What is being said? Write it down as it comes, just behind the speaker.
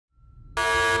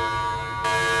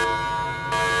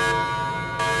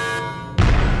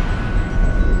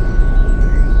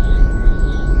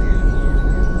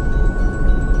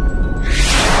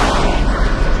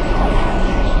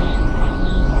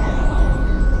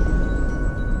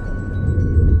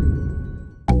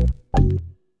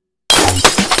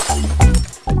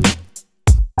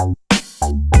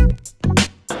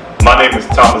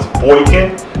Thomas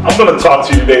Boykin. I'm going to talk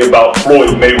to you today about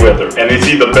Floyd Mayweather, and is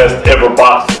he the best ever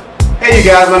boxer? Hey you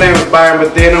guys, my name is Byron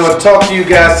Bethune. I'm going to talk to you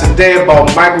guys today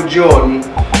about Michael Jordan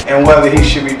and whether he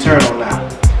should return or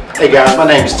not. Hey guys, my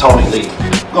name is Tony Lee.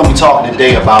 I'm going to be talking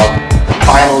today about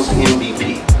Finals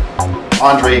MVP,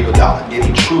 Andre Iguodala. Did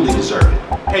he truly deserve it?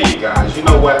 Hey you guys, you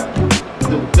know what?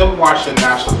 The Washington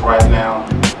Nationals right now,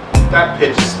 that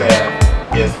pitching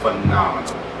staff is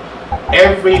phenomenal.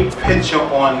 Every pitcher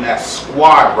on that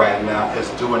squad right now is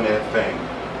doing their thing.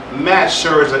 Matt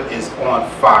Scherzer is on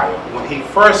fire. When he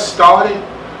first started,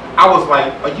 I was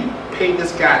like, "Are you paying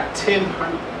this guy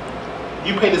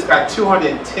You paid this guy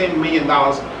 $210 million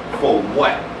for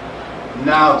what?"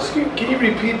 Now, can you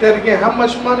repeat that again? How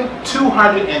much money?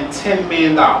 $210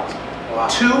 million. Wow.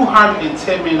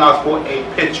 $210 million for a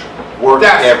pitcher. Worth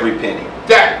every penny.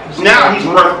 Now he's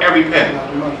worth every penny.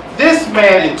 This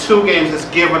man in 2 games has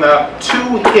given up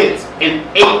 2 hits in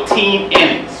 18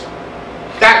 innings.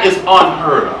 That is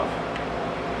unheard of.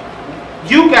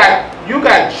 You got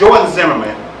Jordan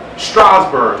Zimmerman,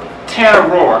 Strasburg, Tanner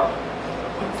Roark.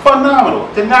 Phenomenal.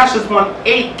 The Nationals won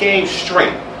 8 games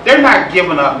straight. They're not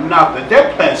giving up nothing.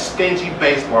 They're playing stingy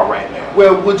baseball right now.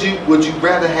 Well, would you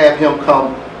rather have him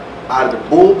come out of the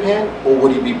bullpen, or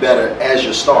would he be better as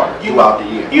your starter throughout the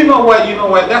year? You know what?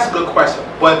 That's a good question.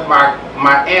 But my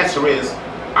answer is,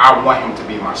 I want him to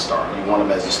be my starter. You want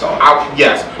him as a starter?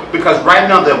 Yes, because right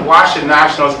now the Washington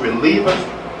Nationals relievers,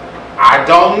 I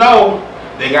don't know.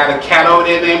 They got a cat over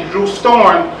there named Drew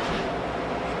Storm.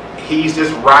 He's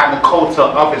just riding the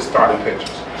coattail of his starting pitchers.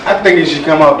 I think he should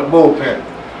come out the bullpen.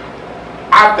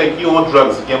 I think you're on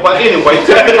drugs again. But anyway,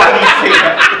 tell me why you say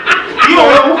that.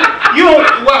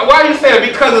 Why do you say that?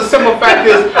 Because the simple fact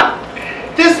is,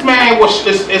 this man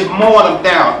is mowing them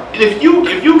down. If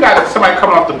you got somebody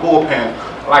coming off the bullpen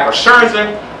like a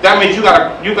Scherzer, that means you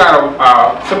got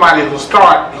somebody who's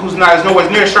nowhere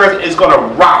near Scherzer is going to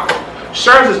rock.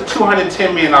 Scherzer's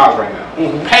 $210 million right now.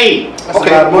 Paid.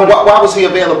 Okay, well, why was he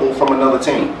available from another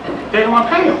team? They didn't want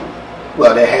to pay him.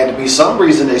 Well, there had to be some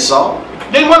reason they saw.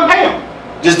 They didn't want to pay him.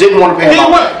 Just didn't want to pay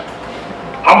him.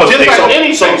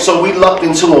 So we lucked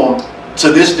into him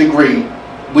to this degree.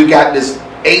 We got this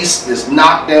ace, this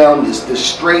knockdown, this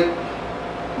straight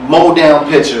mow down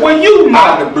pitcher. Well, you know,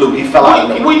 out of the blue, he fell out of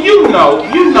the blue. Well, you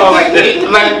know, like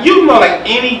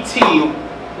any team,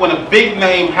 when a big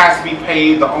name has to be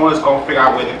paid, the owner's gonna figure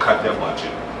out a way to cut their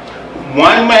budget.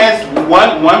 One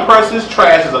person's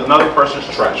trash is another person's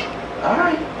treasure. All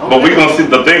right. Okay. But we're gonna see.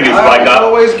 The thing is, like,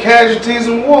 always casualties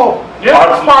in war. Yeah,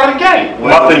 that's part of the game.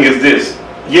 My thing is this: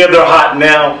 yeah, they're hot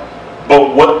now,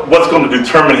 but what's going to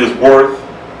determine his worth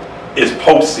is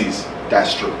postseason.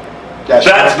 That's true. That's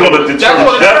going to determine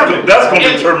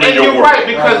and your you're worth. right,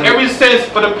 because ever since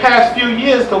for the past few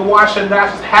years, the Washington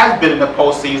Nationals has been in the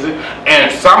postseason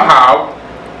and somehow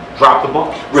dropped the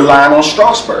ball, relying on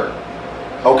Strasburg.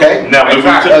 Okay. Now we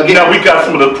got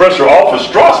some of the pressure off of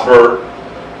Strasburg.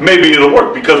 Maybe it'll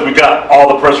work because we got all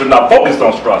the pressure not focused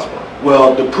on Strasburg.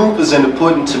 Well, the proof is in the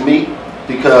pudding to me,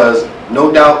 because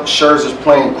no doubt Scherzer's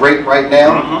playing great right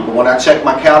now. But when I check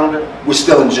my calendar, we're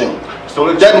still in June. So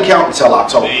it doesn't count until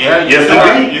October. Yeah, yes,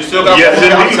 indeed. You still got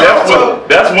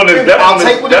That's when I'll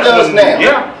take what it does now.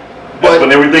 Yeah. But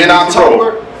when everything in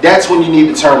October, that's when you need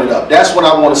to turn it up. That's when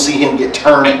I want to see him get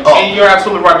turned up. And you're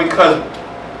absolutely right, because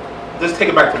let's take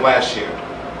it back to last year.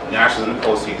 Nationals in the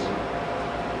postseason.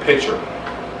 Pitcher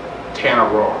Tanner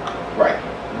Roark. Right.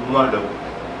 One of the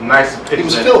nicest pitchers. He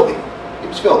was filthy. He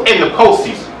was filthy. In the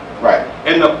postseason. Right.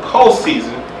 In the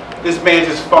postseason, this man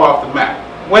just fell off the map.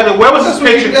 Where was his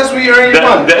pitcher? That's where you earn your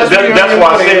money. That's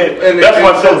why I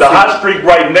said the hot streak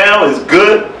right now is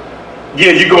good.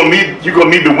 Yeah, you're gonna need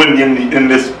to win in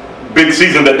this big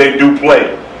season that they do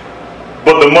play.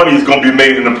 But the money is going to be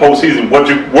made in the postseason.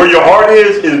 Where your heart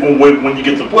is when you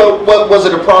get to play. Well, was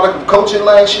it a product of coaching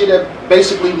last year that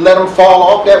basically let him fall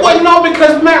off that way? Well, no,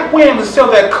 because Matt Williams is still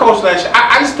that coach last year.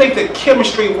 I just think the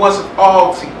chemistry wasn't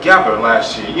all together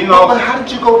last year. You know. But how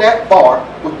did you go that far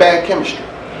with bad chemistry?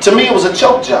 To me, it was a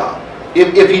choke job.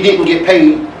 If he didn't get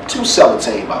paid to sell a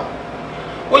team out.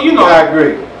 Well, you know. I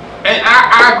agree. And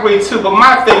I agree too. But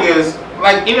my thing is,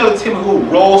 like any other team who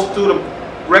rolls through the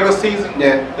regular season,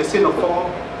 they seem to fall.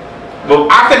 But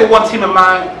I think of one team in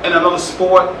mind in another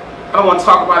sport. I don't want to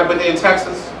talk about it, but they're in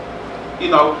Texas.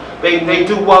 You know, they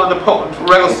do well in the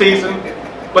regular season,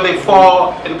 but they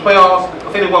fall in the playoffs.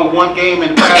 I think they won 1 game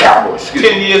in the past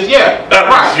 10 years. Yeah,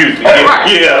 right. Excuse me.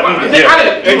 Right. Yeah. We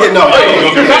ain't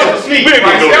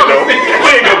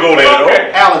gonna go there though.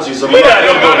 Allergies. I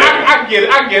get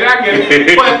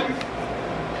it. But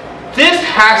this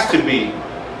has to be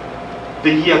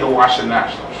the year of the Washington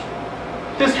Nationals.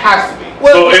 This has to be.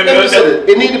 Well, So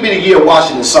it needs to be the year of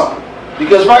Washington summer.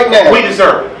 Because right now, We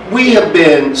deserve it. we have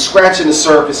been scratching the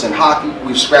surface in hockey.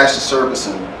 We've scratched the surface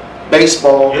in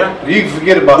baseball. Yeah. You can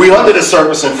forget about. We're under the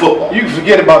surface in football. You can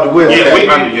forget about the Wizards.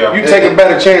 Yeah, You take a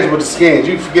better chance with the Skins.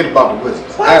 You can forget about the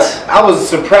Wizards. What? I was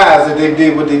surprised that they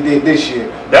did what they did this year.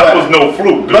 That was no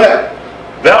fluke, dude. But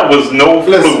That was no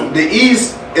fluke. listen, the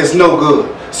East is no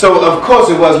good. So of course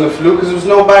it wasn't a fluke because there was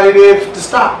nobody there to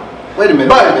stop. Wait a minute.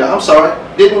 But- wait a minute. I'm sorry.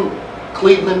 Didn't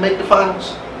Cleveland make the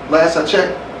finals? Last I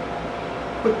checked.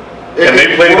 And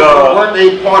they played, weren't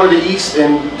they part of the East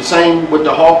and the same with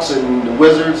the Hawks and the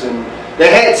Wizards, and they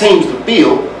had teams to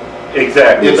field.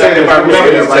 Exactly. If I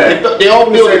remember that right. They all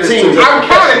built the teams. I'm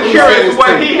kind of curious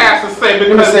what he has to say Let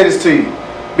me because say this to you,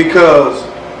 because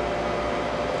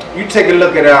you take a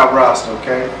look at our roster,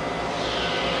 okay?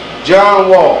 John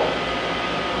Wall,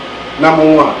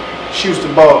 number one, shoots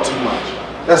the ball too much.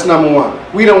 That's number one.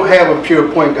 We don't have a pure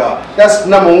point guard. That's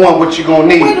number one. What you gonna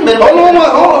need? Wait a minute. Hold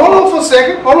on for a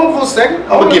second.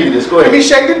 I'm gonna give you this. Go ahead. Let me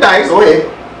shake the dice. Go ahead.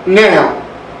 Now,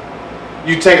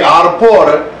 you take Otto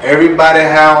Porter. Everybody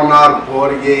high on Otto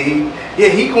Porter. Yeah,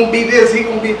 he gonna be this. He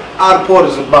gonna be. Otto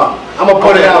Porter's a bum. I'm gonna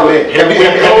put it out there.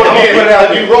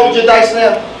 Have you rolled your dice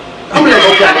now? I'm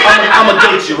gonna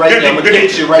date you right now.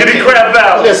 Did he crab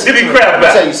out? Listen, Did he crab let me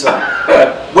tell out? you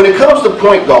something. When it comes to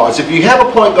point guards, if you have a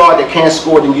point guard that can't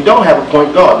score, then you don't have a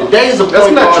point guard. The days of That's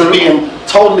point not guards true. being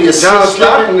totally John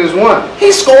Stockton assist-driven, is one.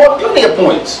 he scored plenty of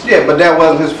points. Yeah, but that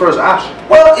wasn't his first option.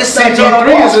 Well, it's not John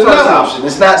CP3 Wall's is first another. option.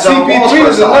 It's not John CP3 Wall's is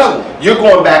first another. option. You're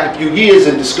going back a few years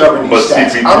and discovering these But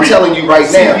stats. CP3 I'm telling you right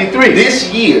now,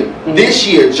 CP3. this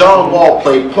year, John Wall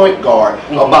played point guard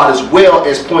about as well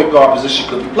as point guard position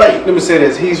could be played. Let me say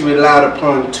this: he's relied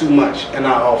upon too much in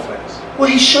our offense. Well,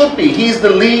 he should be. He's the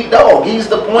lead dog. He's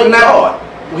the point guard.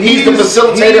 He's the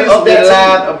facilitator of that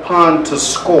relied team. upon to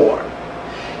score.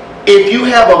 If you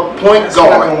have a point That's not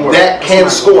gonna guard work. that That's can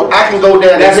not score, gonna I can go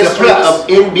down That's the a history plus. of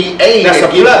NBA That's that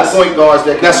a gives plus. you point guards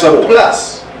that can That's score. a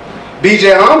plus.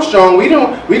 B.J. Armstrong,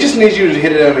 we just need you to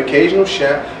hit an occasional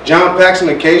shot. John Paxson,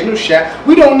 occasional shot.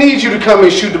 We don't need you to come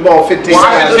and shoot the ball 15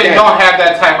 times. Washington don't have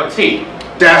that type of team.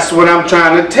 That's what I'm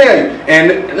trying to tell you.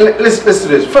 And listen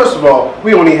to this. First of all,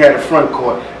 we only had a front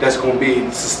court that's going to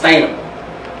be sustainable.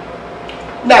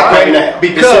 Not right now.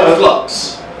 Because it's in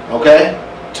flux. Okay?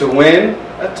 to win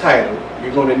a title,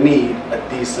 you're going to need a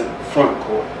decent front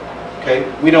court.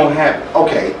 Okay? We don't have it.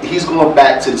 Okay, he's going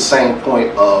back to the same point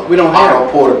of We don't have Otto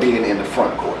it. Porter being in the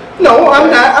front court. No,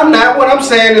 I'm not. What I'm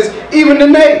saying is, even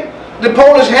Nene, the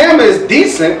Polish Hammer is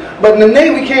decent, but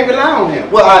Nene, we can't rely on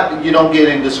him. Well, you don't get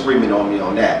any disagreement on me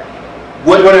on that.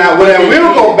 What I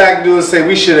will go back and do is say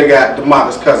we should have got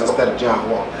DeMarcus Cousins instead of John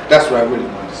Wall. That's what I really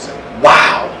wanted to say.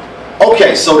 Wow.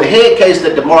 Okay, so the head case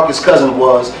that DeMarcus Cousins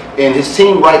was, and his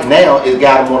team right now has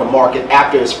got him on the market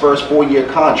after his first 4-year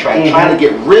contract, trying to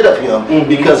get rid of him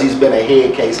because he's been a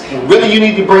head case. Really, you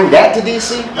need to bring that to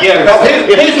DC? Yeah,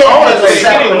 If he can't handle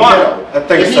Sacramento, I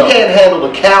think if he so. can't handle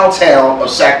the Cowtown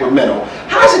of Sacramento,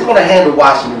 how's he going to handle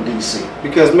Washington DC?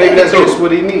 Because maybe that's just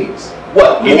what he needs.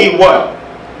 What? You need what?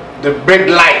 The big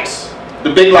lights. The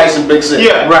big lights in big city.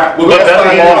 Yeah. Right. Well, But that's that's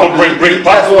fine. also bring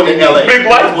That's one in LA. big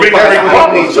lights, bring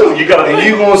problems too. You gotta And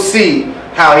you're going to see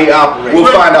how he operates. We'll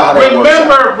find out how that works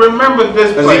out. Remember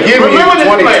this Does he player. give you Remember this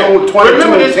 22, player. 22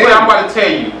 Remember this and player 10? I'm about to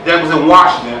tell you that was in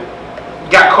Washington,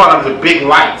 got caught under the big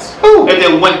lights, Who? and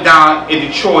then went down in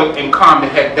Detroit and calmed the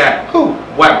heck down. Who?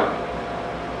 Weber.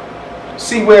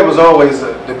 C. Webb was always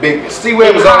the biggest. C.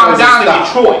 Webb He was calmed always a down in star.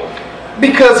 Detroit.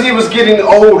 Because he was getting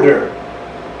older.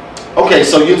 Okay,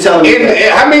 so you're telling me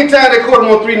that. How many times they caught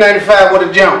him on 395 with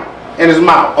a jump in his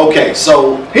mouth? Okay,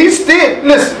 so He's still,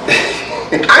 listen,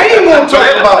 I ain't going to So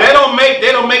talk about they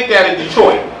don't make that in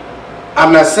Detroit.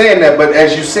 I'm not saying that, but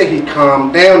as you say, he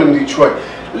calmed down in Detroit.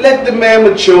 Let the man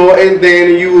mature, and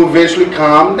then you eventually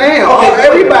calm down.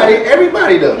 Okay,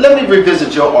 Everybody does. let me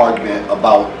revisit your argument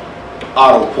about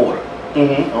Otto Porter.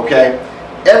 Okay?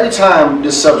 Every time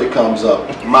this subject comes up,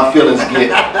 my feelings get,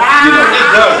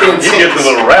 intense. He gets a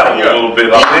little rattled a little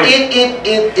bit, I think.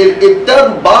 It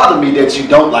doesn't bother me that you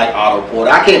don't like Otto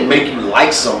Porter. I can't make you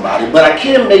like somebody, but I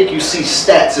can make you see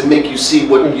stats and make you see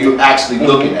what you're actually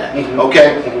looking at.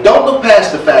 Okay? Don't look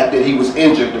past the fact that he was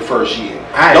injured the first year.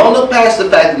 Right. Don't look past the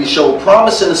fact that he showed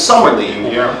promise in the summer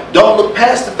league. Yeah. Don't look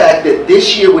past the fact that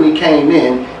this year when he came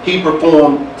in, he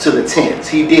performed to the tens.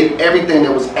 He did everything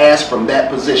that was asked from that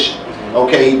position.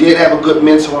 Okay, he did have a good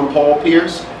mentor in Paul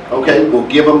Pierce. Okay, we'll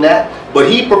give him that. But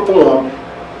he performed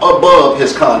above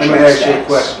his contract. Let me ask you a stats.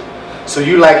 question. So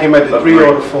you like him at the 3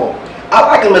 or the 4? I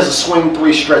like him as a swing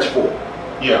 3, stretch 4.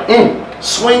 Yeah.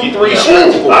 Swing Yeah. 3,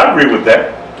 stretch 4. I agree with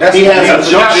that. He has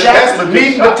a jump shot. That's the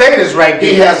meat and potatoes right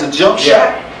there. He has a jump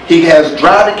shot. He has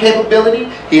driving capability.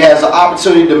 He has an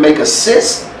opportunity to make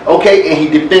assists. Okay, and he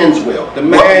defends well. The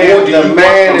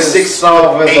man is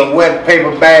soft as a wet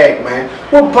paper bag, man.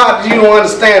 What part do you don't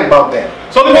understand about that?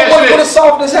 So what does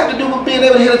softness have to do with being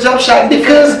able to hit a jump shot?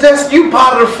 Because that's you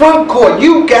part of the front court.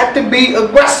 You got to be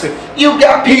aggressive. You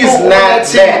got people on that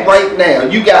team right now.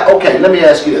 You got let me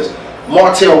ask you this: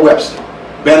 Martell Webster,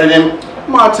 better than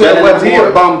Martell Webster. He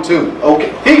a bum too.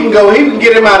 Okay, he can go. He can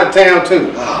get him out of town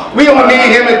too. We don't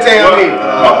need him in town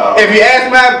either. If you ask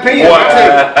my opinion, I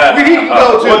tell you, he can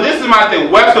go too. Well, this is my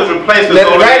thing. Webster's replacement.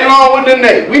 Right along with the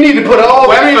Nate. We need to put all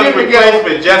three of them together.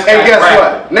 And guess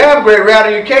what? Now I'm ready out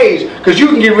of your cage because you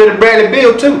can get rid of Bradley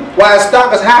Beal too. While his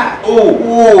stock is high.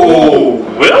 Ooh,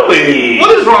 really?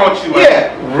 What is wrong with you?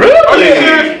 Yeah, really? Are you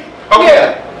serious? Okay.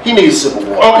 Yeah. He needs civil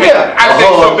war. Okay, I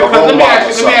think so because let me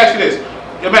ask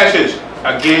you this.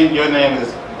 Again, your name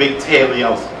is Big Ted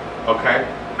Leosa. Okay.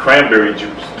 Cranberry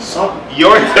juice.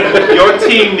 Your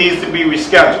team needs to be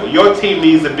rescheduled. Your team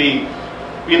needs to be,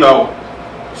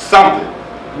 something.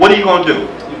 What are you gonna do?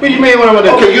 What do you mean what I'm gonna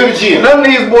do? Okay, you're the GM. None of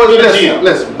these boys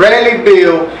listen. Bradley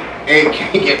Beal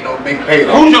can't get no big pay.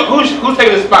 Who's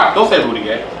taking the spot? Don't say Rudy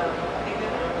Gay.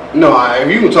 No, if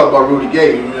you can talk about Rudy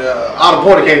Gay, Otto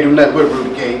Porter can't do nothing with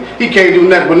Rudy Gay. He can't do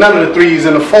nothing with none of the threes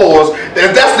and the fours.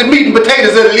 That's the meat and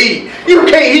potatoes of the league.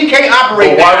 He can't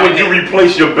operate. But why would you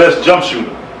replace your best jump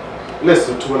shooter?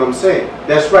 Listen to what I'm saying.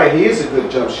 That's right. He is a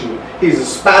good jump shooter. He's a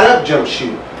spot-up jump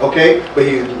shooter, okay? But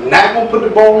he's not going to put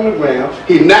the ball on the ground.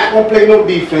 He's not going to play no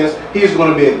defense. He's going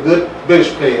to be a good bench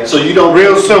player. So you don't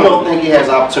think he has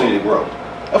opportunity to grow?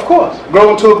 Of course.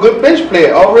 Grow into a good bench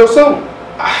player all real soon.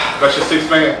 That's your sixth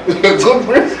man.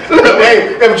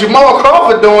 Hey, if Jamal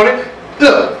Crawford doing it,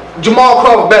 look, Jamal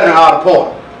Crawford better than Otto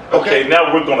Porter. Okay,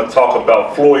 now we're going to talk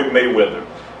about Floyd Mayweather.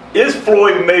 Is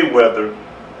Floyd Mayweather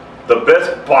the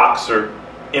best boxer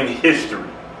in history?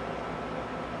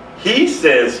 He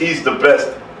says he's the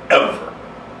best ever.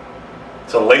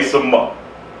 To lace him up.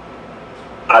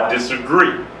 I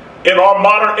disagree. In our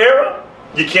modern era,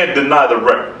 you can't deny the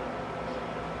record.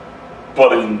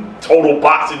 But in total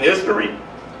boxing history,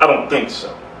 I don't think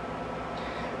so.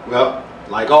 Well,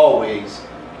 like always,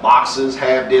 boxers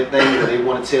have their thing where they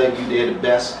want to tell you they're the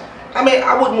best. I mean,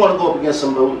 I wouldn't want to go up against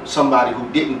somebody who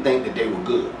didn't think that they were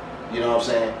good. You know what I'm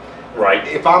saying? Right.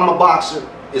 If I'm a boxer,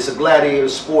 it's a gladiator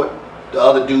sport. The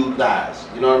other dude dies.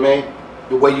 You know what I mean?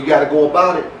 The way you got to go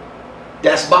about it,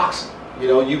 that's boxing.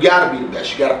 You got to be the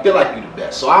best. You got to feel like you're the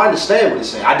best. So I understand what he's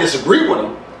saying. I disagree with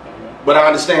him, but I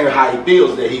understand how he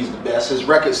feels that he's the best. His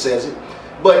record says it.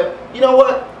 But you know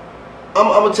what? I'm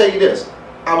going to tell you this.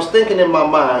 I was thinking in my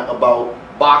mind about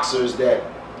boxers that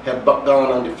have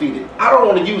gone undefeated. I don't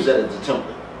want to use that as a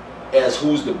template, as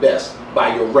who's the best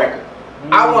by your record.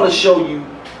 I want to show you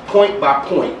point by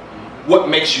point what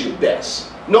makes you the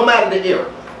best, no matter the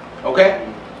era.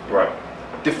 Okay? Right.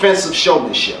 Defensive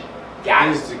showmanship.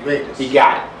 He's the greatest. He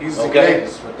got it. He's the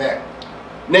greatest with that.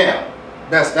 Now,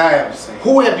 best I ever seen.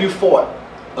 Who have you fought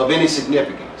of any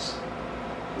significance?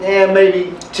 Yeah,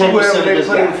 maybe 10% Whoever of they his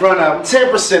put in front of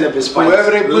 10% of his fights.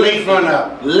 Whoever they put in front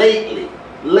of. Lately,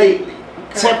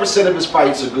 10% of his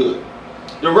fights are good.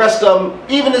 The rest of them,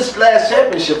 even this last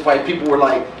championship fight, people were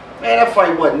like, man, that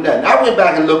fight wasn't nothing. I went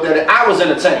back and looked at it. I was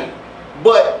entertained.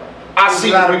 But I see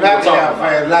a lot of Pacquiao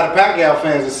fans. A lot of Pacquiao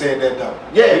fans have said that though.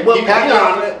 Yeah, well,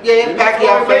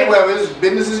 Pacquiao fans. It's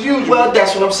business as usual. Well,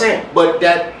 that's what I'm saying. But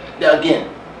that again,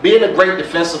 being a great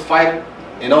defensive fighter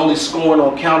and only scoring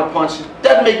on counter punches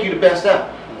doesn't make you the best ever.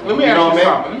 Let me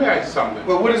ask you something.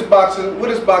 Well, what is boxing?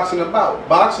 What is boxing about?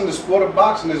 Boxing, the sport of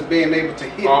boxing, is being able to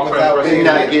hit without being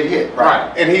get hit.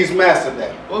 Right. And he's mastered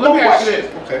that. Well, let me ask you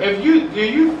this: okay. do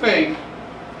you think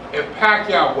if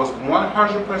Pacquiao was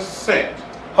 100%?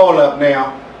 Hold up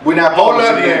now. We're not going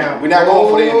for the injury. We're not going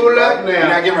for the injury. Hold up now. We're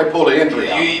not getting ready to pull the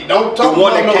injury out. Don't talk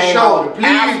about no shoulder.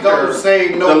 Please don't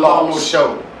say no about no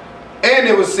shoulder. And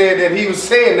it was said that he was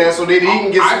saying that so that he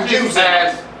can get some juice.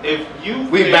 If you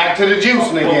we back to the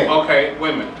juicing again. Okay,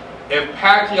 wait a minute. If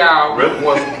Pacquiao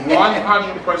was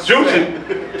 100%, do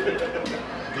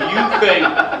you think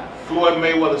Floyd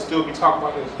Mayweather still be talking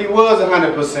about this? He was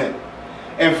 100%.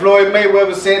 And Floyd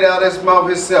Mayweather said out his mouth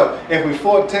himself, if we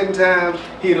fought 10 times,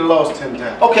 he'd have lost 10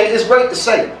 times. Okay, it's great to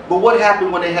say, but what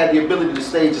happened when they had the ability to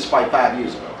stage this fight 5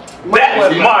 years ago?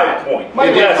 That's my point.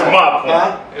 That's my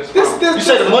point. You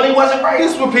said the money wasn't right?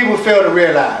 This is what people fail to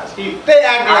realize. They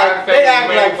act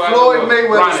like Floyd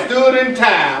Mayweather stood in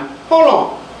time. Hold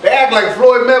on. They act like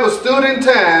Floyd Mayweather stood in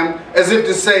time as if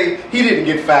to say he didn't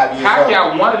get 5 years.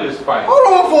 Pacquiao wanted this fight. Hold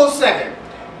on for a second.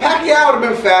 Pacquiao would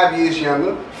have been 5 years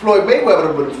younger. Floyd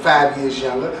Mayweather would have been 5 years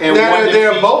younger. And now one that they're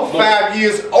defeat both more. 5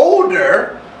 years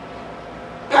older,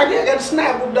 Pacquiao got to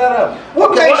snap with that up.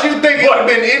 What makes you think it would have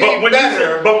been any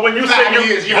better? But when you say you're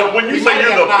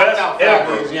the best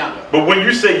ever, but when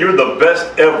you say you're the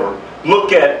best ever,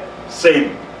 look at,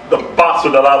 say, the boxer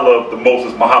that I love the most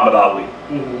is Muhammad Ali.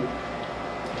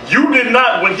 You did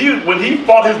not, when he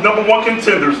fought his #1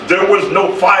 contenders, there was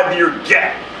no 5-year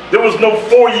gap. There was no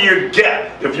 4-year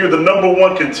gap. If you're the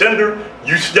 #1 contender,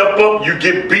 you step up, you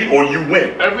get beat, or you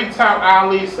win. Every time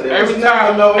Ali, every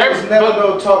time, There's never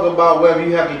no talk about whether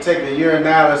you have to take a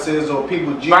urinalysis or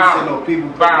people juicing or people.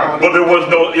 But there was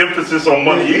no emphasis on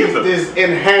money either. There's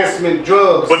enhancement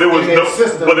drugs. But there was in no, their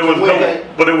system but there was to no, win.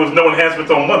 but there was no enhancement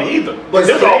on money either. But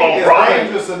It's all on it's pride.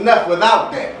 dangerous enough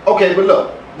without that. Okay, but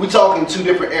look, we're talking two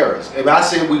different eras. If I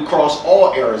say we cross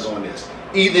all eras on this,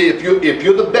 either if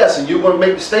you're the best and you're going to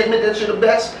make the statement that you're the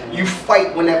best, you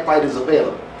fight when that fight is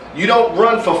available. You don't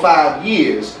run for 5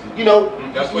 years. You know,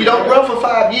 you don't run for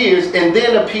 5 years and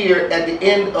then appear at the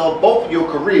end of both of your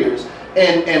careers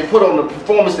and put on the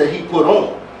performance that he put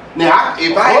on. Now,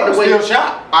 if I had to wait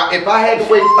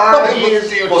 5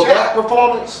 years for that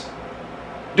performance,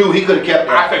 dude, he could have kept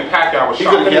that. I think Pacquiao was He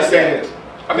sharp. could have kept that.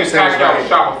 I think Pacquiao was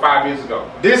sharper 5 years ago.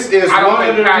 This is I don't one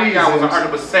of think the Pacquiao was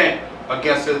reasons. 100%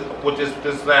 against it with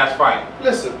this last fight.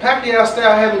 Listen, Pacquiao's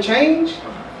style haven't changed.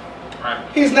 Right.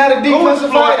 He's not a defensive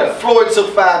fighter. Floyd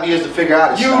took 5 years to figure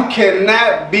out his You style.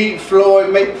 cannot beat Floyd.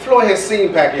 Floyd has seen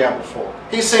Pacquiao before.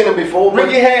 He's seen him before. But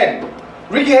Ricky Hatton.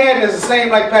 Ricky Hatton is the same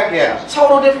like Pacquiao.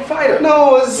 total different fighter.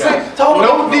 No, it's the Yeah, same. total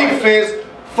No different defense,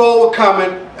 forward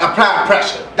coming, apply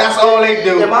pressure. That's all they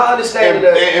do. Am I understanding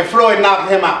and, that? and Floyd knocked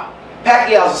him out.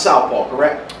 Pacquiao's a southpaw,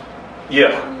 correct?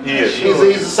 Yeah, he is. He's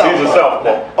a southpaw. He's a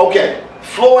southpaw. Okay,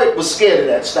 Floyd was scared of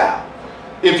that style.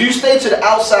 If you stay to the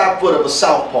outside foot of a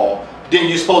southpaw, then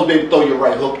you're supposed to be able to throw your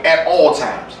right hook at all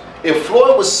times. If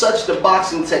Floyd was such the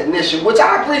boxing technician, which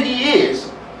I agree he is,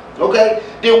 okay,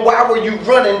 then why were you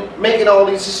running, making all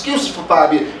these excuses for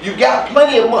 5 years? You got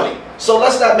plenty of money, so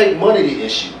let's not make money the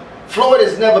issue. Floyd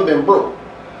has never been broke,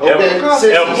 okay, Ever.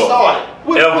 since Ever. he started.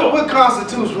 What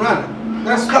constitutes running?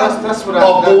 That's what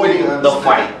I Avoiding the understand.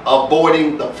 fight,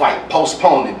 avoiding the fight,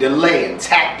 postponing, delaying,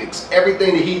 tactics,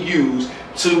 everything that he used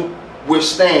to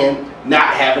withstand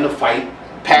not having to fight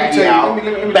Pacquiao let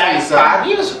me tell back you something. 5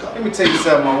 years ago. Let me tell you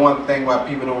something on one thing why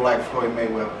people don't like Floyd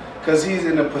Mayweather. Because he's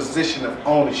in a position of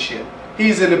ownership.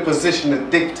 He's in a position to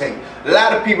dictate. A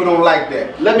lot of people don't like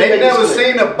that. They've never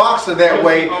seen a boxer that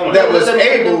way that was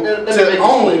able to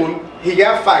own. He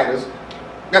got fighters.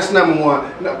 That's number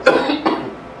one.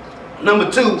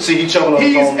 Number two, See, he choking on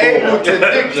he's his own able door. to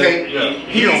dictate. He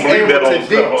don't He's believe that able on to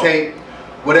stuff, huh? dictate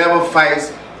whatever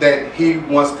fights that he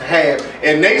wants to have.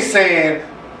 And they saying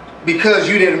because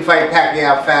you didn't fight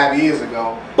Pacquiao 5 years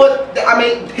ago. But I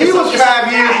mean, He was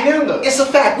 5 years younger. It's a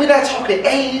fact. We're not talking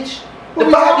age. The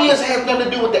We 5 are. years has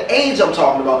nothing to do with the age I'm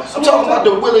talking about. I'm talking about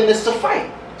the willingness to fight.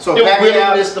 So The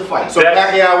willingness to fight. So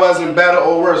Pacquiao wasn't better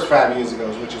or worse 5 years ago,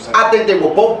 is what you're saying. I think they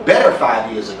were both better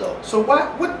 5 years ago. So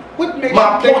what makes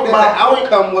My you think point- that my the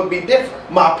outcome would be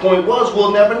different? My point was,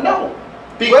 we'll never know.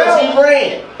 Because he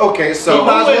ran. Okay, He so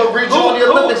might as well rejoin the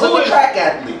Olympics as a track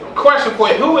athlete. Question for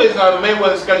you: who is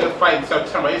Mayweather scheduled to fight in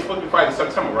September? He's supposed to be fighting in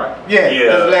September, right? yeah,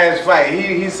 Yeah. his last fight,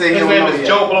 he said he His don't name know is yet.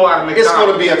 Joe Blow out of McDonald's. It's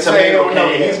going to be a He say tomato he'll know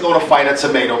can. yet. He's going to fight a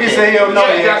tomato can. He said he don't know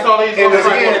Yeah, yet. that's all he's and gonna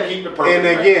fight. again, Keep the perfect and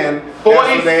record. again, that's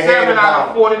what they hate 47 out about.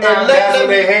 of 49. And That's what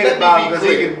they let hate me about be because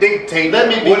he clear. can dictate Let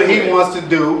me be what clear. he wants to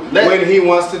do Let- when he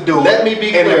wants to do let it. me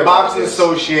be And clear the about Boxing this.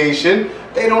 Association,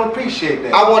 they don't appreciate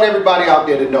that. I want everybody out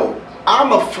there to know,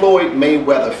 I'm a Floyd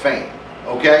Mayweather fan,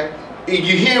 okay? You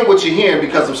hear what you're hearing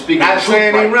because I'm speaking Not the truth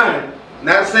saying he right now. running.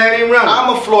 Not saying he running. I'm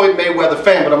a Floyd Mayweather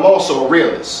fan, but I'm also a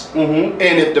realist. Mhm.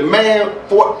 And if the man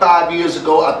fought 5 years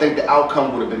ago, I think the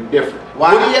outcome would have been different.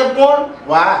 Why? Would he have won?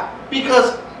 Why?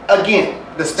 Because, again,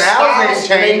 The styles ain't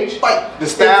changed. Fight. The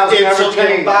styles it never took him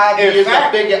changed. 5 In years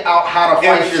fact- to figure out how to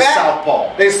In fight this fact, southpaw.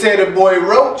 they said the boy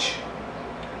Roach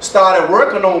started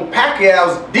working on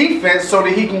Pacquiao's defense so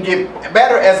that he can get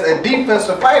better as a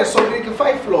defensive fighter so that he can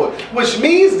fight Floyd. Which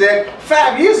means that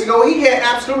 5 years ago he had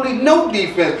absolutely no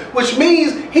defense. Which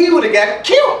means he would have got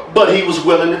killed. But he was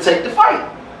willing to take the fight.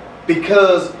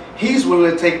 Because he's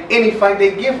willing to take any fight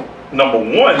they give him. Number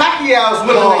one, Pacquiao's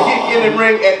willing to get in the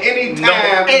ring at any time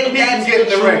And he can that's get in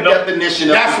the the true ring. definition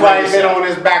of That's a why great he's been South. on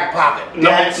his back pocket.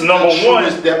 That's number the one-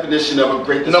 truest definition of a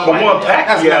great number one,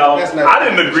 Pacquiao. That's not- I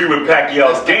didn't agree with Pacquiao's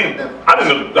That's not game. them. I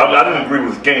didn't agree with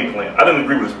his game plan. I didn't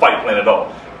agree with his fight plan at all.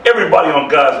 Everybody on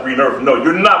God's green earth know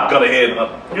you're not gonna head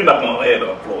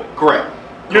Floyd. Correct.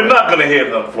 You're not going to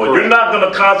headhunt Floyd. You're not going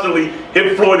to constantly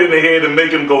hit Floyd in the head and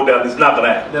make him go down. It's not going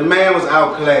to happen. The man was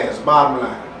outclassed, bottom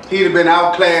line. He'd have been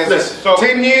outclassed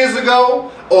 10 years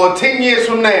ago or 10 years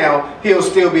from now, he'll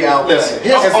still be outclassed.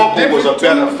 His uncle was a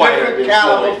better fighter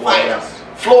than Floyd.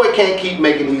 Floyd can't keep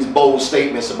making these bold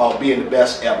statements about being the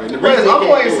best ever. And his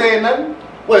uncle ain't saying nothing.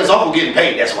 Well, his uncle getting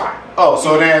paid, that's why. Oh,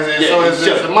 so it's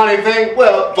just a money thing?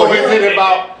 Well, for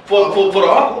the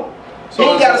uncle. So he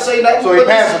ain't got to say nothing. So he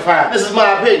pacified. This is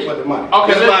my opinion. For the money.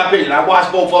 Okay, this is my opinion. I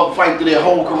watched both of them fight through their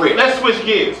whole career. Let's switch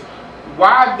gears.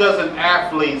 Why doesn't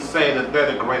athletes say that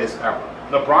they're the greatest ever?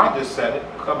 LeBron just said it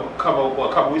a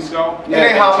couple weeks ago. Yeah,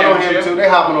 they hopping on him too. They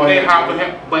hopping on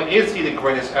him. But is he the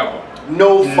greatest ever?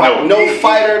 No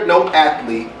fighter, no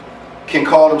athlete can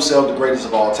call themselves the greatest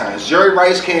of all time. Jerry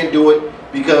Rice can't do it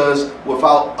because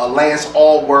without a Lance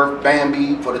Allworth,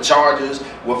 Bambi for the Chargers,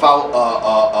 without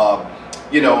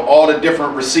all the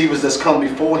different receivers that's come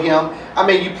before him. I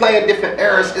mean, you play in different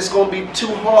eras, it's going to be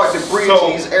too hard to bridge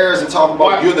these eras and talk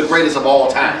about you're the greatest of all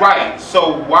time. Right.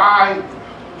 So why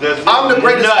does I'm the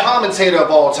greatest commentator of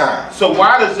all time. So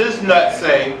why does this nut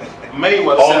say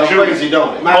Mayweather? Sounds crazy,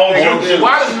 don't it?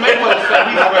 Why does Mayweather say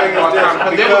he's the greatest of all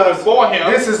time? Because they were before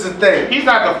him. This is the thing. He's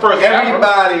not the first.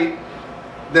 Everybody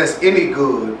that's any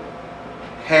good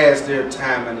has their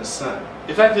time in the sun.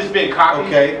 Is that just being cocky?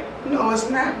 Okay. No, it's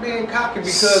not being cocky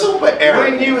because super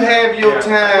when you have your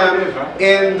time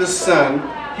in the sun,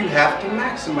 you have to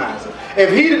maximize it.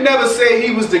 If he'd never said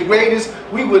he was the greatest,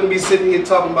 we wouldn't be sitting here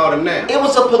talking about him now. It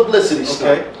was a publicity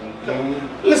stunt. Okay.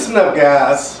 Listen up,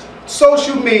 guys.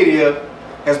 Social media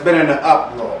has been in an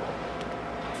uproar.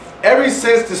 Ever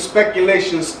since the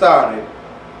speculation started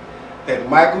that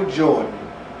Michael Jordan,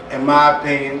 in my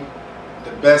opinion,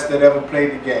 the best that ever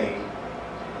played the game,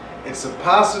 it's a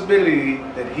possibility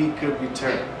that he could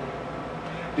return.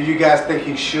 Do you guys think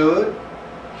he should?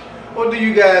 Or do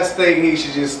you guys think he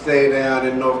should just stay down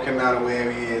in North Carolina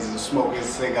wherever he is and smoke his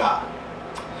cigar?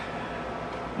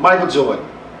 Michael Jordan,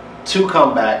 2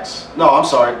 comebacks. No, I'm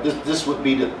sorry. This would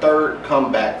be the 3rd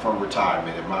comeback from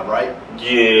retirement. Am I right?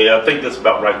 Yeah, I think that's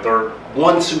about right. 3rd.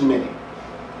 1 too many.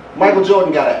 Michael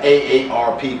Jordan got an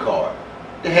AARP card.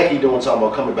 The heck he doing talking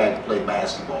about coming back to play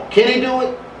basketball? Can he do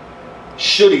it?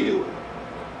 Should he do it?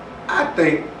 I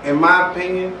think, in my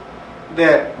opinion,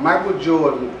 that Michael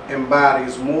Jordan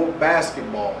embodies more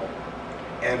basketball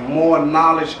and more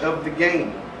knowledge of the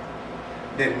game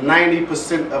than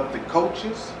 90% of the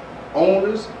coaches,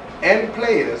 owners, and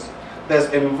players that's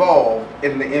involved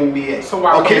in the NBA. So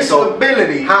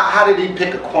ability. How did he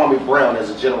pick a Kwame Brown as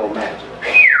a general manager?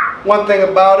 One thing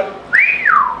about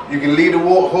it, you can lead the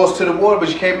horse to the water, but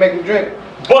you can't make him drink.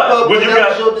 But that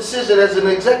was your decision as an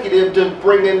executive to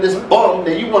bring in this bum.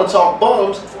 That you want to talk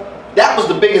bums. That was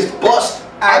the biggest bust.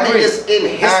 I mean, it's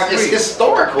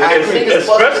historical.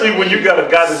 Especially when you got a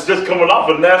guy that's just coming off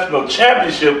a national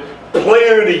championship,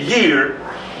 player of the year,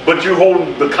 but you're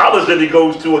holding the college that he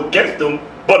goes to against him,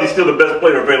 but he's still the best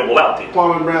player available out there.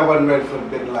 Kwame Brown wasn't ready for the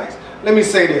big lights. Let me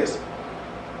say this.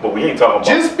 But we ain't talking about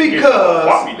just because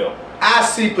I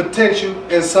see potential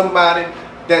in somebody,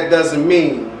 that doesn't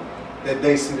mean that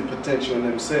they see the potential in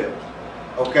themselves.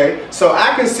 Okay? So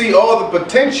I can see all the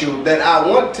potential that I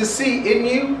want to see in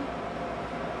you,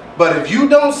 but if you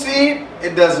don't see it,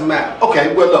 it doesn't matter.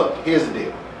 Okay, well look, here's the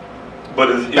deal.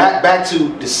 But back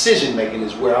to decision making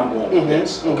is where I'm going with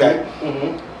this. Okay?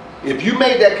 If you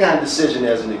made that kind of decision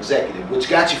as an executive, which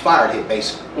got you fired here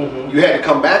basically, you had to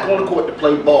come back on the court to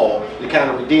play ball to kind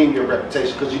of redeem your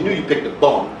reputation because you knew you picked a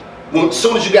bum. Well, as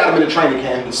soon as you got him in the training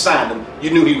camp and signed him,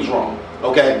 you knew he was wrong.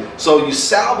 Okay? So you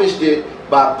salvaged it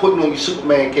by putting on your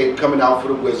Superman cape, coming out for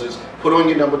the Wizards, put on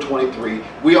your number 23.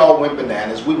 We all went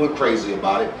bananas. We went crazy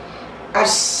about it. I've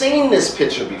seen this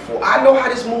picture before. I know how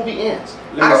this movie ends.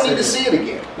 I don't need to see it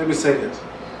again. Let me say this.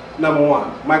 Number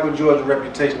 1, Michael Jordan's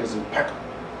reputation is impeccable.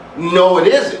 No, it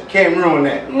isn't. Can't ruin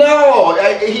that. No,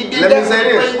 he did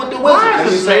that with the Wizards. Why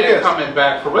is this man coming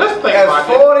back for this thing?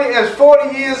 As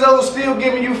 40 years old, still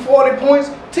giving you 40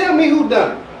 points, tell me who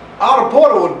done it. Otto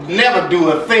Porter would never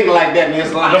do a thing like that in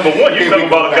his life. Number 1, you're talking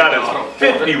about a guy that's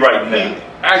 50 right now.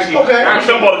 Actually, you're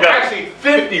talking about a guy that's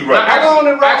 50 right now. How long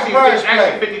did Robert Parrish play?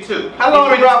 Actually 52. How long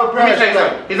did Robert Parrish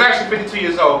play? He's actually 52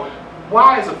 years old.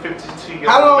 Why is a 52-year-old?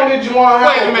 How long did Juwan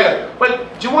Howard play? Wait a minute.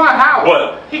 But Juwan Howard,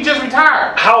 what? He just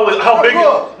retired. How big is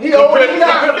he? Old, he's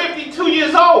not 52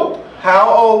 years old. How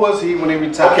old was he when he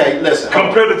retired? Okay, listen.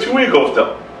 Compared to 2 egos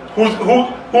though. Who's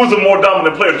a more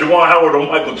dominant player, Juwan Howard or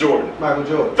Michael Jordan? Michael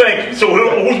Jordan. Thank you. So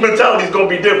whose mentality is going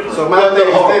to be different? So my thing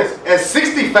is this: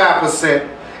 at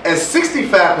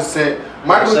 65%,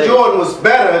 Michael Jordan was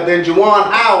better than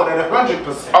Juwan Howard at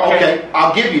 100%. Okay,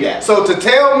 I'll give you that. So to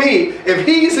tell me if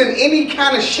he's in any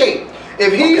kind of shape,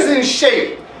 if he's in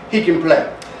shape, he can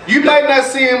play. You might not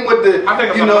see him with the,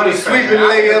 the sweeping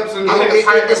layups and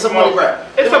it's a money grab.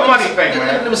 It's a money thing,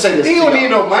 man. Let me say this. He don't need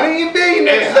no money. He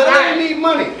billionaire. He don't need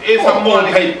money. It's a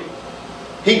money paper.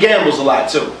 He gambles a lot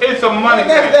too. It's a money thing.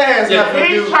 That has nothing to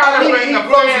do. He's trying to bring He the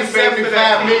grosses fan base to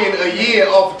that $75 million a year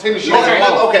off of tennis shoes.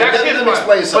 Okay, let me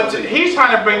explain something. But he's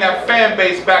trying to bring that fan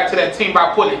base back to that team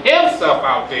by putting himself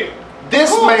out there. This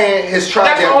man has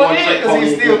tried that one trick because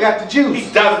he still got the juice.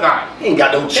 He does not. He ain't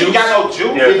got no juice. He ain't got no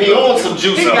juice. Yeah, if he owns some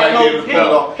juice, he got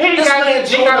no. This man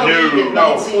joined the league in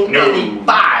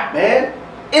 1985, man.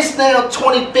 It's now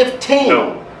 2015.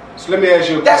 No. So let me ask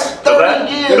you a question. That's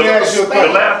 30 years. Let me ask you a question.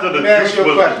 The last of the juice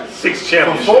was 6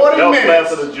 championships. For 40 minutes,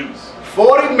 last of the juice.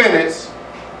 40 minutes,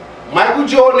 Michael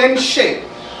Jordan in shape.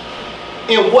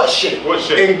 In what shape? What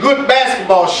shape? In good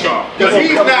basketball shape. Because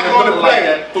he's not going to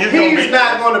play. He's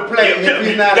not going to play if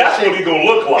he's not in shape. That's what he's going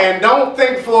to look like. And don't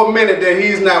think for a minute that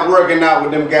he's not working out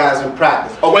with them guys in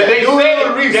practice. Okay. They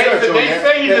They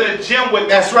say he's in the gym with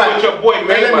your boy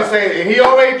Let me say, he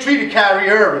already treated Kyrie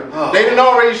Irving. They didn't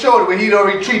already show it, but he'd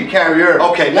already treated Kyrie Irving.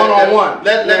 Okay, one-on-one.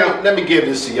 Let me give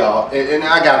this to y'all, and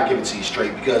I got to give it to you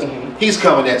straight because he's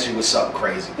coming at you with something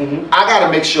crazy. I got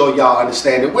to make sure y'all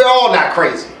understand that we're all not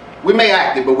crazy. We may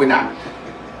act it, but we're not.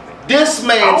 This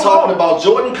man talking about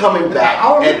Jordan coming back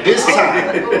at this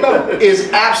time is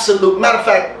absolute. Matter of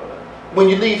fact, when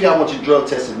you leave here, I want you to drug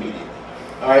test immediately.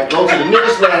 All right, go to the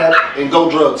nearest lab and go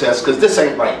drug test because this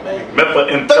ain't right,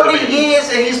 man. 30 years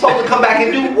and he's supposed to come back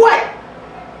and do what?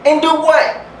 And do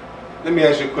what? Let me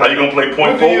ask you a question. Are you going to play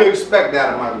point forward? What do you expect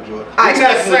out of Michael Jordan? I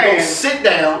expect him to go sit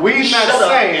down, shut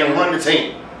up, and run the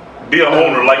team. Be a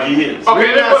owner like he is. Okay,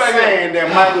 we're not saying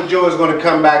that Michael Jordan is going to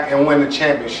come back and win the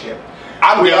championship.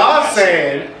 We are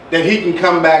saying that he can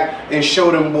come back and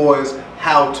show them boys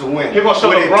how to win. He's going to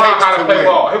show LeBron how to play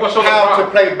ball. He's going to show how to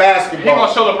play basketball. He's going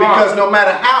to show LeBron. Because no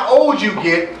matter how old you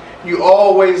get, you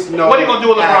always know what he gonna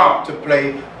do with how to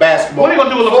play basketball. What are you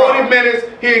going to do with LeBron? 40 minutes,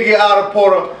 he'll get out of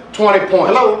Porter 20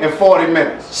 points in 40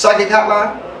 minutes. Psychic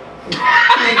hotline?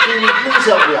 Can you please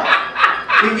help me out?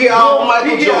 He get out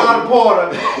of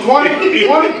Porter 20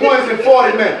 points in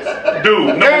 40 minutes.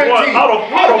 Dude, number one, Otto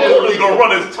Porter's going to run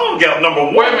his tongue out, number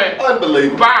one. Wait a minute.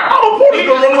 Unbelievable. Otto Porter's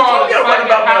going to run his tongue out right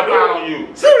about now, on you.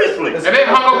 Seriously. And then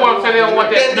hung up on say they don't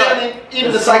want that nut. Even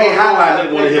the psychic hotline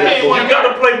didn't want to hear that. You got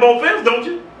to play both ends, don't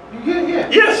you?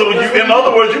 Yeah, so in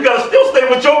other words, you got to still stay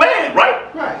with your man,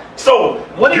 right? Right. So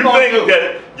you think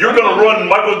that you're going to run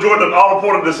Michael Jordan and Otto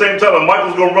Porter at the same time and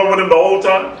Michael's going to run with him the whole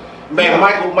time? Man,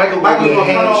 Michael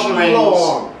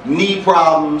hamstrings, knee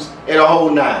problems, and a whole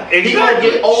nine. And he's gonna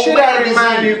get old. Should I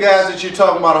remind you guys that you're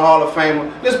talking about a Hall of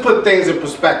Famer? Let's put things in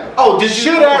perspective.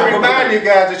 Should I remind you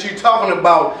guys that you're talking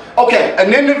about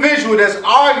an individual that's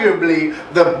arguably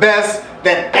the best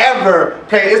that ever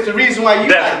played? It's the reason why you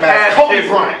like basketball. Kobe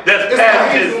Bryant. That's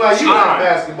past his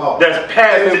basketball. That's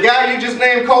past and the guy you just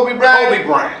named, Kobe Bryant,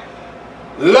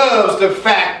 loves the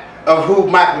fact of who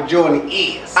Michael Jordan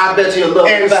is. I bet you love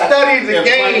and studies the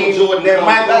game that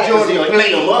Michael Jordan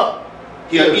played.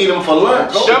 He'll eat him for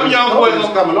lunch. Some young boy is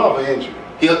coming off an injury.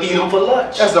 He'll eat him for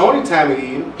lunch. That's the only time he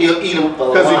eat him. He'll eat him for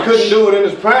lunch. Because he couldn't do it in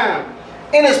his prime.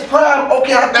 In his prime,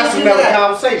 that's another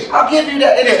conversation. I'll give you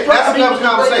that. In his prime, that's another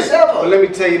conversation. But let me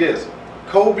tell you this.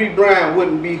 Kobe Bryant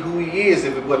wouldn't be who he is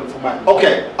if it wasn't for Michael.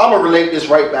 Okay, I'm going to relate this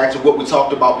right back to what we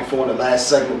talked about before in the last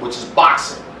segment, which is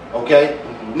boxing. Okay?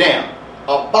 Now,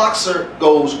 a boxer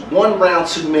goes one round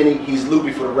too many, he's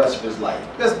loopy for the rest of his life.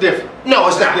 That's different. No,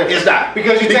 it's not. It's not.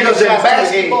 Because you're taking shots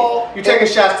basketball, you're taking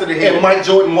shots to the head. And Mike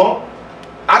Jordan won't.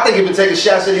 I think he'd been taking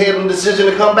shots to the head on the decision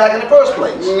to come back in the first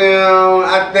place. No,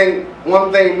 I think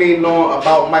one thing me knowing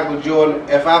about Michael Jordan,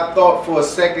 if I thought for a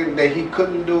second that he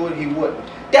couldn't do it, he wouldn't.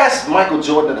 That's Michael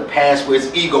Jordan of the past where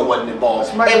his ego wasn't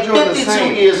involved. At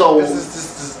 52 years old,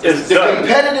 the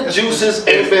competitive juices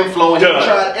ain't been flowing. He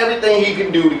tried everything he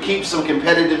can do to keep some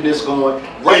competitiveness going.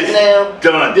 Right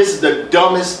now, this is the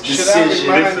dumbest decision.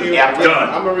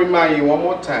 I'm going to remind you one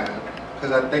more time,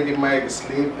 because I think it might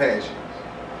slip past you.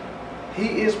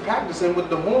 He is practicing with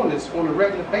the Hornets on a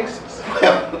regular basis.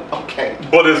 Okay.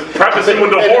 But it's practicing with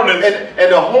the Hornets.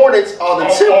 And the Hornets are the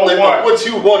template of what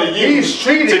you want to use. He's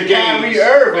treating Kyrie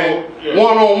Irving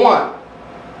one-on-one.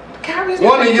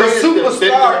 One of your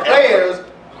superstar players.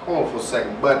 Hold on for a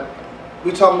second. But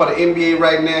we're talking about the NBA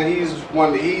right now. He's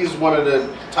one of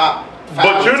the top 5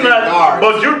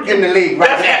 guards in the league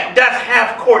right now. That's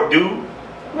half court, dude.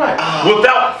 Right.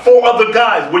 Without 4 other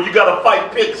guys where you got to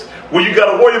fight picks where you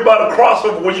got to worry about a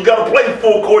crossover, where you got to play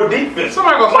full court defense.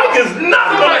 Mike is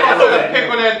not going to handle that. Pick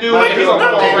on that dude. Mike is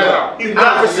not going to. He's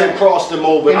Iverson crossed him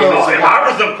over.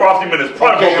 Iverson crossed him in his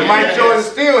prime. Okay, and Mike Jordan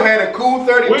still had a cool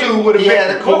 32 with a had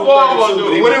a cool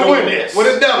 32 with a win, with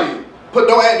a W.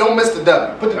 Don't miss the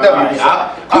W. Put the W.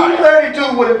 Cool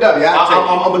 32 with a W.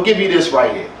 I'm gonna give you this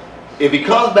right here. If he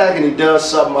comes back and he does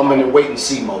something, I'm in the wait and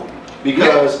see mode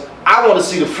because I want to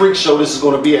see the freak show. This is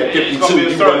going to be at 52.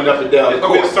 You running up and down the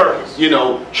court, you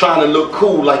know, trying to look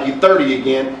cool like you're 30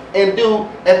 again. And dude,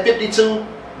 at 52,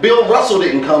 Bill Russell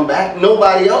didn't come back.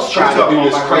 Nobody else tried to do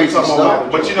this crazy stuff.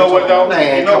 But you know what though?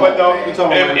 Man, you know what though? If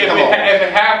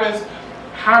it happens,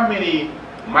 how many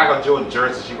Michael Jordan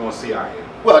jerseys you gonna see out here?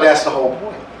 Well, that's the whole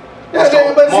point. But see,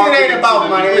 it ain't about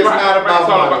money. It's not about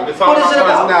money. What is it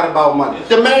about? It's not about money.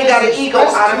 The man got an ego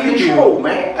out of control,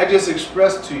 man. I just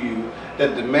expressed to you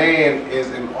that the man is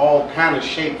in all kind of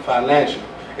shape financially.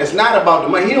 It's not about the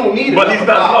money. He don't need it. But he's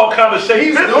not in all kind of shape.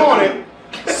 He's doing it.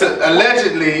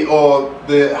 Allegedly, or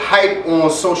the hype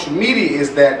on social media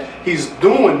is that he's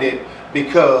doing it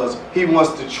because he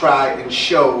wants to try and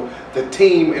show the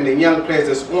team and the young players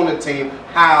that's on the team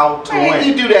how to win.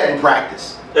 You do that in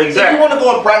practice. Exactly. If you want to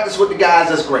go and practice with the guys,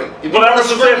 that's great. If you want to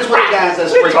scrimmage with the guys,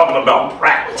 that's great. We're talking about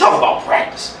practice. We're talking about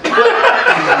practice.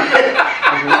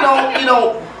 you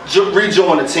know,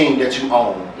 rejoin the team that you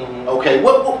own. Okay,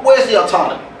 where's the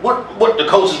autonomy? What the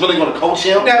coach is really going to coach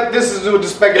him? Now this is with the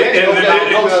speculation. The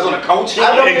coach is going to coach him.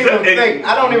 I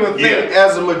don't even think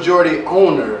as a majority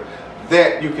owner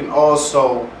that you can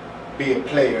also be a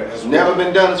player as well. Never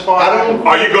been done as far as I don't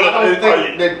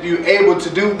think that you're able to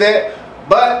do that.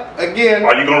 But again,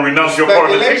 are you going to renounce your part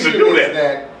of the team to do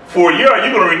that? For a year, are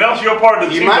you going to renounce your part of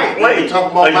the team to play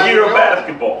a year of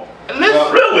basketball?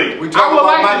 Really? I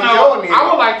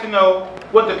would like to know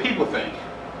what the people think.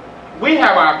 We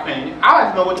have our opinion. I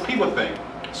like to know what the people think.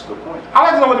 That's a good point. I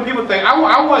like to know what the people think. I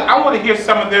want to hear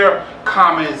some of their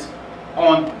comments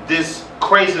on this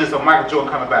craziness of Michael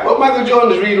Jordan coming back. Well, Michael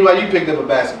Jordan is the reason why you picked up a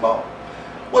basketball.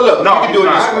 Well, look, no, we can do it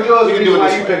this way. Michael Jordan's the reason why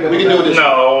you picked up a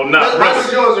basketball. No, not Michael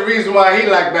Jordan's the reason why he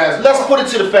liked basketball. Let's put it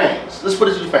to the fans. Let's put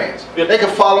it to the fans. They can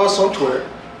follow us on Twitter.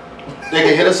 They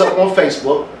can hit us up on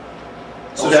Facebook.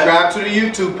 Subscribe to the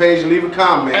YouTube page and leave a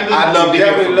comment. I'd love to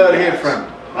hear from you. Love to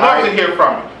hear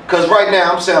from you. Because right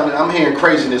now I'm hearing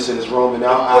craziness in this room, and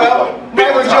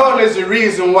Michael Jordan is the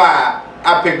reason why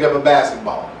I picked up a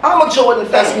basketball. I'm a Jordan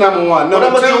fan. That's number one. But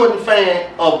I'm a Jordan fan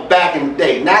of back in the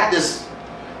day, not this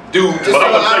dude. But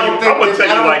I'm gonna tell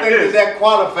you like this. That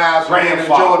qualifies for being a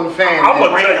Jordan fan. I'm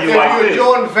gonna tell you like this. If you're a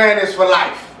Jordan fan, it's for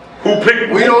life. We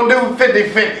don't do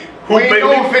 50-50. We ain't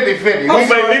doing 50-50. Who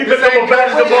made me pick up a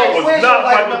basketball was not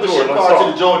Michael Jordan. To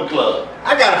the Jordan Club.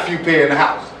 I got a few pair in the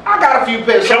house. I got a few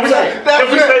pairs. Can we say that's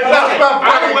my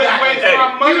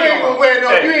point. You ain't gonna wear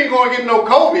no. You ain't gonna get no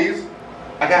Kobe's.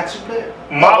 I got 2 pairs.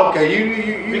 Okay,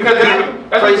 you because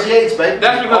Crazy Eights, baby.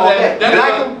 That's because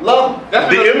love them.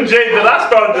 The MJ that I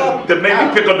started that made me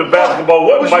pick up the basketball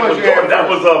wasn't Michael Jordan. That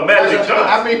was Magic Johnson.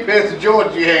 How many pairs of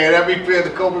Jordan you had? How many pairs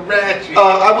of Kobe Bryant you had?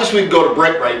 I wish we could go to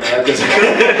break right now because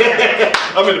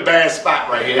I'm in a bad spot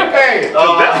right here. Hey, that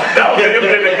was the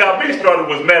MJ that got me started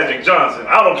was Magic Johnson.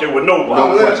 I don't care what nobody.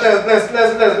 No, let's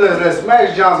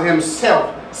Magic Johnson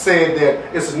himself said that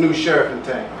it's a new sheriff in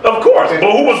town. Of course, but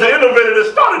who was the innovator that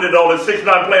started it all at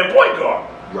 6'9" playing point guard?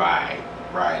 Right.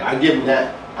 I give him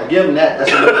that.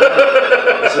 That's a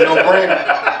no-brainer.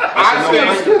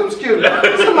 Excuse me.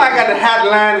 Somebody got the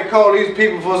hotline to call these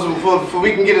people for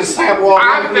we can get a sample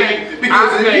off.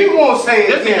 Because if you won't say it,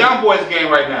 this is a young boys game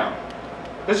right now.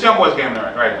 This is young boys game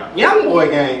right now. Young boy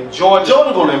game. Jordan's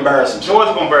gonna embarrass him.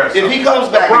 Jordan's gonna embarrass him. If he comes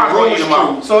back and grows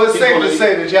true, so it's safe to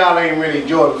say that y'all ain't really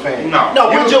Jordan fans. No,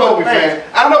 we're Jordan fans.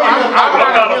 I know you're a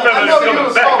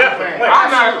Kobe fan. I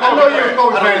know you're a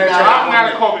Kobe fan. I'm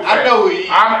not a Kobe fan. I know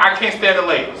I can't stand the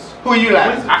Lakers. Who you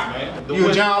like? You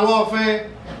a John Wall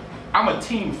fan? I'm a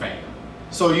team fan.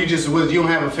 So you don't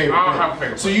have a favorite player. I don't have a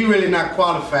favorite. So you really not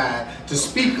qualified to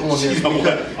speak on this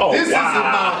because this is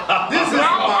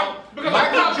about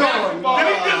Michael Jordan.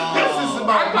 This is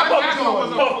about Michael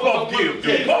Jordan.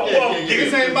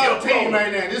 This ain't about team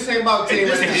right now. This ain't about team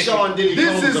right now.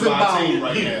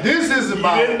 This is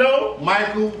about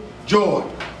Michael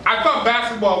Jordan. I thought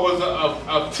basketball was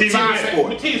a team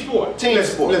sport.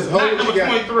 Let's hold what you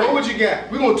got. Hold what you got.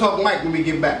 We're going to talk Mike when we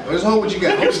get back. Let's hold what you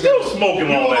got. You're still smoking on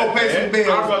that. You're going to pay some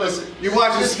bills. You're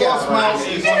watching Sports Mouse on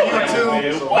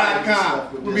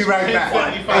YouTube.com. We'll be right back.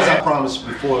 As I promised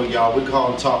before, y'all, we're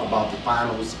going to talk about the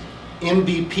finals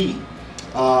MVP,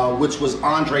 which was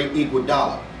Andre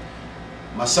Iguodala.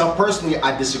 Myself personally,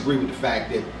 I disagree with the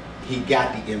fact that he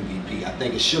got the MVP. I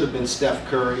think it should have been Steph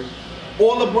Curry.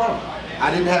 or LeBron. I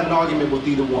didn't have an argument with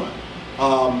either one.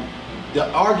 The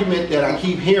argument that I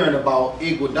keep hearing about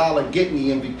Iguodala getting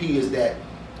the MVP is that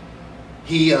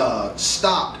he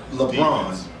stopped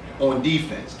LeBron on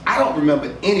defense. I don't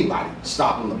remember anybody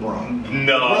stopping LeBron.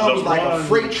 No, LeBron was like a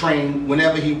freight train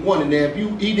whenever he won. And if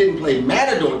he didn't play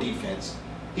matador defense,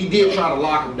 he did try to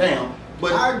lock him down.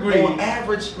 But I agree. On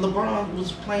average, LeBron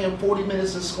was playing 40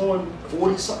 minutes and scoring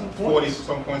 40-something points.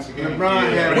 40-some points a game. LeBron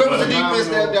had Where was the defense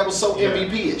that was so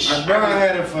MVP-ish? LeBron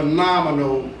had a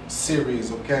phenomenal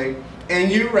series, okay?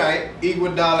 And you're right,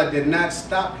 Iguodala did not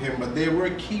stop him, but there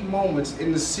were key moments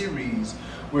in the series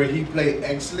where he played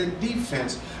excellent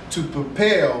defense to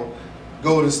propel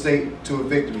Golden State to a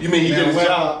victory. You mean he did his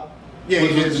job? Yeah, he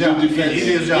did his job. He did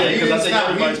his job. Yeah, because I think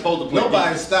everybody's supposed to play.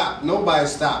 Nobody stopped. Nobody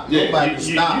stopped. Yeah, Nobody could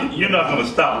stop him. You're not going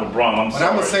to stop LeBron. I'm But sorry.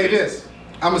 I'm going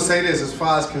to say this. As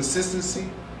far as consistency,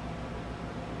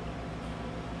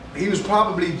 he was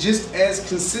probably just as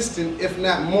consistent, if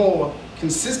not more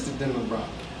consistent than LeBron.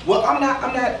 Well, I'm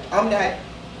not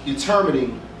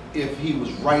determining if he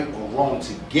was right or wrong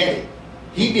to get it.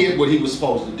 He did what he was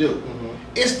supposed to do.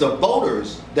 It's the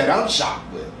voters that I'm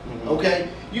shocked with. Okay,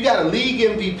 you got a league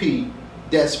MVP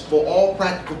that's, for all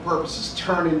practical purposes,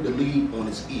 turning the league on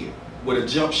its ear with a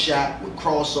jump shot, with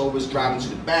crossovers, driving to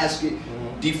the basket,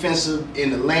 defensive in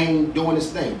the lane, doing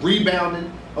his thing,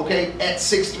 rebounding. Okay, at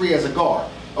 6'3" as a guard.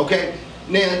 Okay,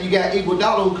 now you got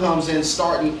Iguodala who comes in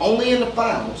starting only in the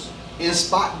finals in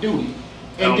spot duty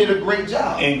and did a great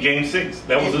job. In Game 6,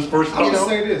 that was his first I'm start.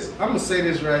 gonna say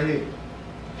this right here.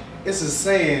 It's a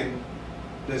saying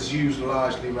that's used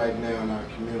largely right now in our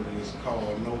community. It's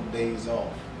called "no days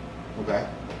off." Okay,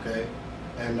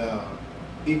 and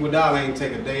Iguodala ain't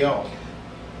take a day off.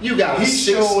 you got a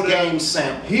 6-game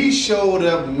sample. He showed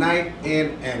up night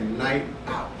in and night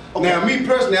out. Okay. Now, me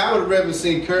personally, I would have rather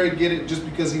seen Curry get it just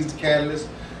because he's the catalyst,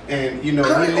 and you know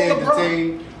Curry he led or the LeBron?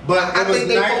 team. But I it was think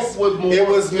they nice. both were more It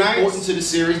was important nice. to the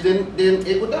series than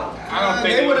Iguodala. I don't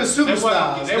think They were the wasn't-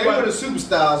 superstars. They were the wasn't-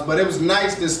 superstars. But it was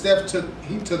nice that Steph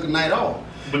took a night off.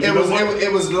 But It you know was what?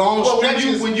 it was long Well,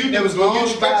 stretches. It was long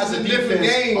stretches in different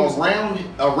games.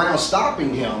 around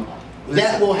stopping him,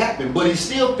 that will happen. But he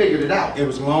still figured it out. It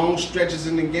was long stretches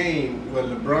in the game where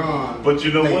LeBron. But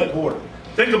you know played what? quarter.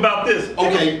 Think about this.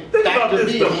 Okay, Think about factor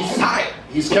this, B, though. he's tired.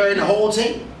 He's carrying the whole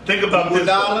team. Think about this.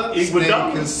 Iguodala stayed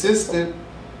Iguodala. consistent.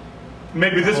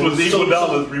 Maybe this was So-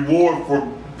 Iguodala's reward for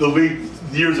the league's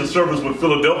years of service with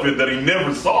Philadelphia that he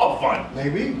never saw a final.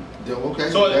 Maybe. Okay.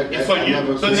 So I never now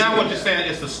what considered you're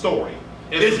saying is the story.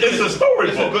 It's a story.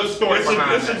 It's a good story It's a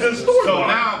behind good that. story So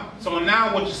behind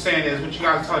now what you're saying is, what you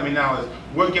guys are telling me now is,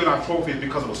 we're giving our trophies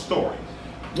because of a story.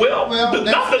 Well, Well,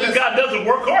 not that the guy doesn't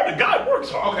work hard. The guy works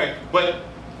hard. Okay, but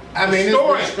I mean, it's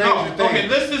story. a stranger thing. Okay,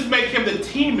 let's just make him the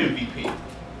team MVP.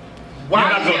 You're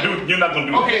not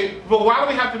gonna do Okay, but why do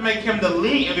we have to make him the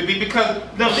league MVP? Because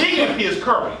the league MVP is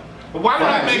Curry. But why do we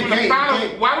have to make him the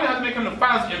finals? Why do we have to make him the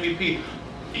finals MVP?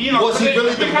 You know, Was he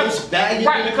really the because- most valuable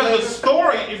Right, because player? the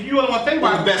story, if you want to think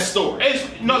about The best story.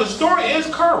 the story is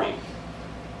Curry.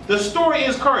 The story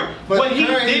is Curry. But what he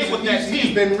Curry, did with that he's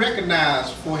team. been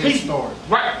recognized for his story.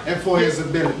 Right. And for his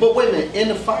ability. But wait a minute, in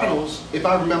the finals, if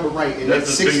I remember right, in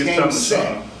That's that the biggest 6-game time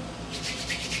set,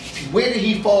 to where did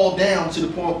he fall down to the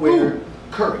point where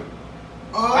Curry?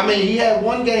 I mean, he had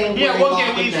one game. Yeah, where one he game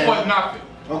locked him he down. scored nothing.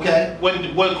 Okay.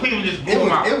 When Cleveland just blew him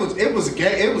out. It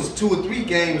was 2 or 3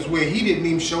 games where he didn't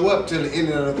even show up till the end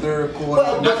of the third quarter.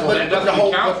 But That's the what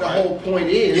whole counts, but the right? whole point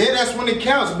is, Yeah, that's when it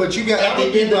counts. But you got At other the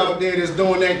end people of- out there that's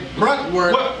doing that grunt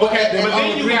work. Well, okay, that but then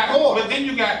other you three got, quarters.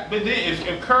 but then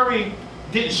if Curry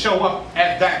didn't show up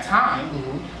at that time,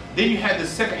 then you had the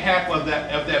second half of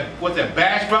that what's that,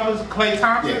 Bash Brothers, Klay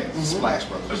Thompson, Splash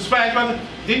Brothers. Splash Brothers.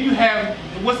 Then you have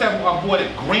what's that boy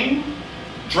that Green?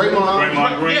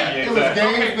 Draymond Green. Yeah, Yeah, it was exactly.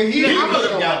 games, but he He didn't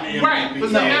could've show got up. the MVP. Right,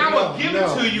 but so now I'm gonna give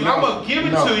it to you. I'm gonna give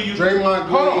it to you. Draymond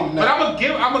Hold on, Green, but I'm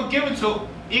gonna give it to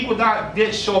Iguodala.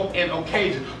 Did show up in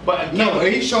occasions, but again, No,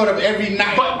 he showed up every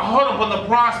night. but hold on, but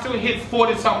LeBron still hit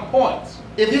 40-something points.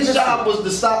 If his job was to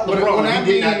stop LeBron,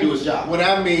 he did not do his job. What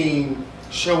I mean,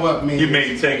 show up means He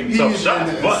may take himself he's shots,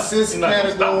 in the but assist he's not gonna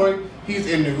stop category. him. He's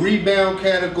in the rebound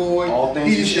category. All things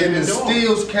he He's shouldn't in the been doing.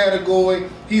 steals category.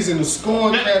 He's in the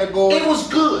scoring category. It was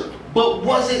good, but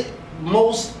was it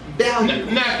most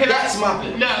valuable? That's my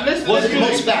opinion. Now let's Was do it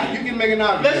most this. valuable? You can make an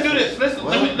argument. Let's do this.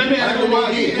 Let me I ask know you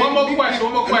why he did. one more question.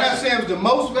 I'm not saying it's the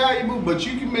most valuable, but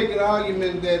you can make an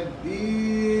argument that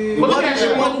It Well, let me wasn't ask you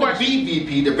that one wasn't the question.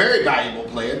 BVP, the very valuable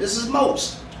player. This is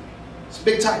most. It's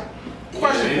big time.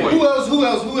 Question for who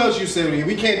you. else you said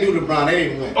we can't do LeBron, they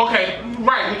didn't win. Okay,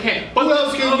 right, we can't. But Who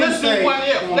else can you let's say do what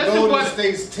if. on Let's do Golden what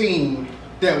State's team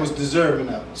that was deserving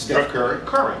of it? Steph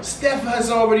Curry. Steph has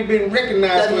already been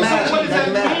recognized. Doesn't matter. What does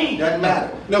that mean? Doesn't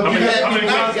matter. No, I mean, because how many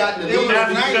times gotten the it was league?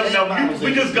 nice. Now,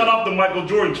 we just got off the Michael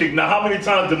Jordan kick. Now, how many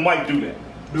times did Mike do that?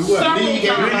 Do what? League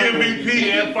MVP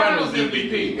and Finals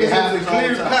MVP. It was a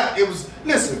clear cut. It was.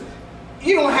 Listen,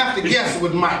 you don't have to guess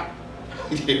with Mike.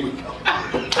 Here we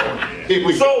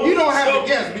go. So You don't have to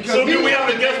guess because so do we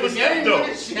have to guess with Steph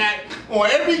though? Shot on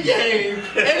every game,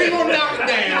 and he gonna knock it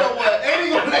down. You know what? And he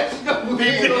gonna let you know what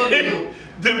he's gonna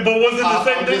do. But was it the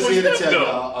same thing with Steph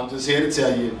though? I'm just here to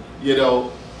tell you, you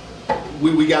know,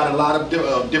 we got a lot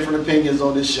of different opinions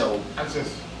on this show.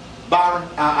 Byron,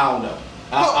 I don't know.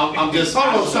 I'm just.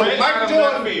 Hold on. So Mike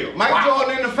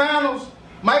Jordan in the finals.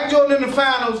 Mike Jordan in the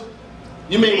finals.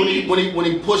 You mean when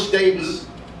he pushed Davis?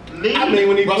 I mean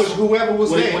when he pushed whoever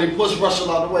was there. When he pushed Russell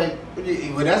out of the way.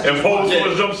 Well, that's And Foles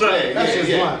was jump shot. That's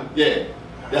just one. Yeah.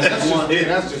 That's just one. Yeah,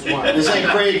 that's just one. This ain't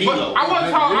Craig Hilo. I want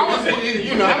to talk.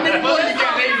 You know how many more you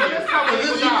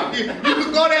got? You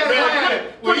can go there.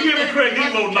 Man, quit giving Craig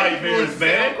Hilo nightmares,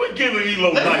 man. Quit giving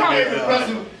Hilo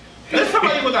nightmares. Let's talk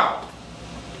about Eagle Dollar.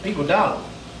 Equal dollar.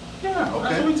 Yeah, Okay.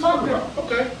 that's what we talking about.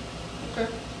 Okay.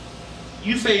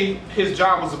 You say his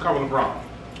job was to cover LeBron.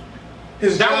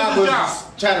 His That job was was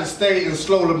his to try to stay and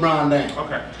slow LeBron down.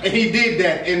 Okay. And he did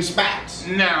that in spats.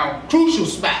 Now, Crucial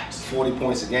spats. 40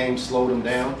 points a game slowed him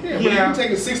down. Yeah, but Yeah. he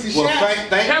taking 60 Well, shots.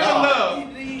 thank God.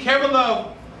 Kevin Love,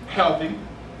 healthy.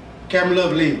 Cameron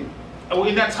Love leaving.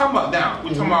 We're not talking about now. We're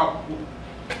talking about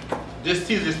this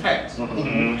season just passed.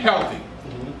 Healthy.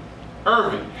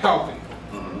 Irvin, healthy.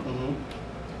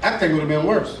 I think it would have been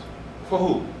worse. For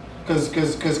who? Cause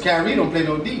Kyrie don't play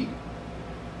no D.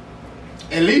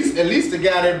 At least the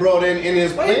guy that brought in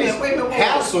his Wait a place minute,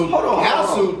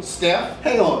 hassled Steph.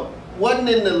 Hang on. Wasn't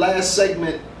in the last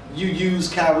segment you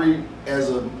used Kyrie as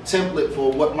a template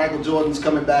for what Michael Jordan's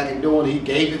coming back and doing? He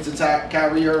gave it to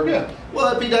Kyrie Irving. Yeah.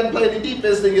 Well, if he doesn't play the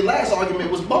defense, then your last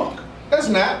argument was bunk. That's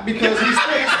not because he's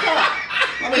still a star.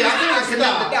 I mean, I think I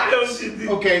connect the dots.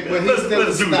 Okay, but he's still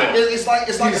a star. It's like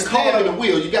He's a cog still- in the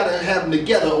wheel. You gotta have them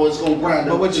together, or it's gonna grind.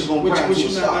 But what you're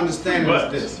you not understanding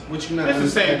is this. What you not It's the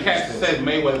same understanding cat is that this. said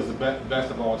Mayweather's the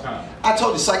best of all time. I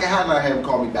told you, Psycho, how did I have him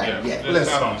call me back yet? Yeah.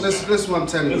 Listen what I'm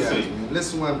telling you Let's guys, see. man.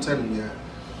 Listen what I'm telling you guys.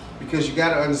 Because you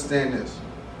gotta understand this.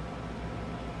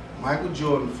 Michael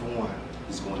Jordan for one.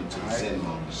 He's going to the Alright. Zen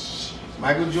mode.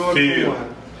 Michael Jordan Feel. for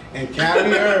one. And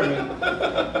Kyrie Irving.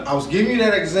 I was giving you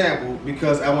that example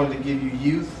because I wanted to give you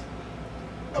youth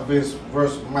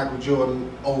versus Michael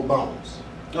Jordan old bones.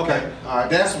 Okay. All right.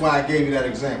 That's why I gave you that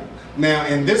example. Now,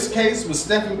 in this case, with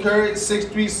Stephen Curry,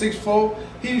 6'3", 6'4",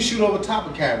 he would shoot over top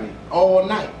of Kyrie all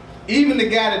night. Even the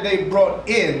guy that they brought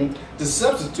in to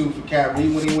substitute for Kyrie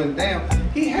when he went down,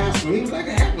 he hassled. He was like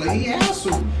a heckler. He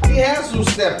hassled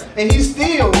Steph. And he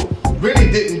still really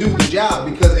didn't do the job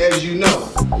because, as you know,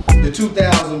 the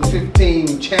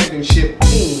 2015 championship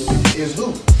team is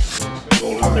who?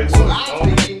 So I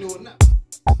think he knew enough.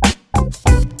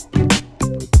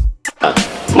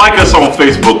 Like us on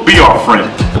Facebook. Be our friend.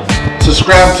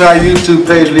 Subscribe to our YouTube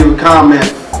page, leave a comment.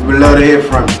 We'd love to hear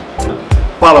from you.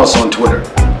 Follow us on Twitter.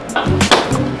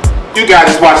 You guys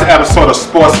just watched an episode of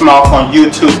Sports Mouth on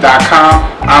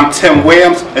YouTube.com. I'm Tim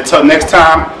Williams. Until next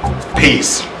time,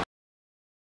 peace.